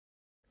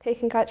Hey,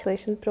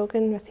 congratulations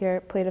Brogan with your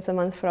Player of the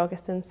Month for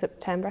August and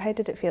September. How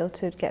did it feel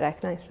to get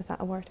recognised with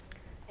that award?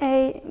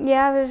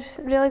 Yeah, I was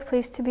really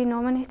pleased to be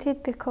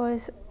nominated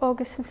because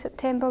August and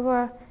September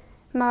were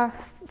my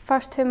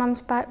first 2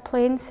 months back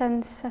playing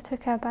since I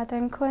took a bad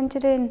ankle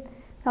injury in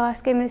the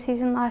last game of the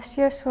season last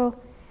year, so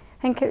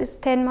I think it was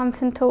 10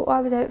 months in total I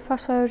was out for,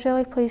 so I was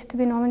really pleased to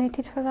be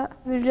nominated for that.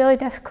 It was really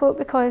difficult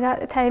because at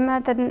the time I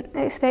didn't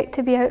expect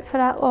to be out for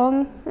that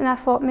long, and I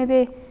thought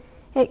maybe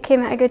it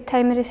came at a good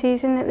time of the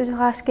season. It was the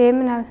last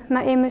game and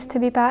my aim was to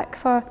be back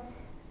for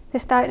the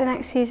start of the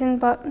next season,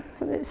 but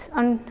it was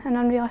an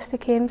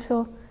unrealistic aim,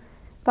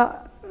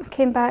 but I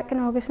came back in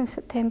August and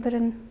September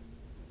and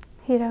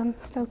here I am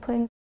still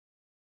playing.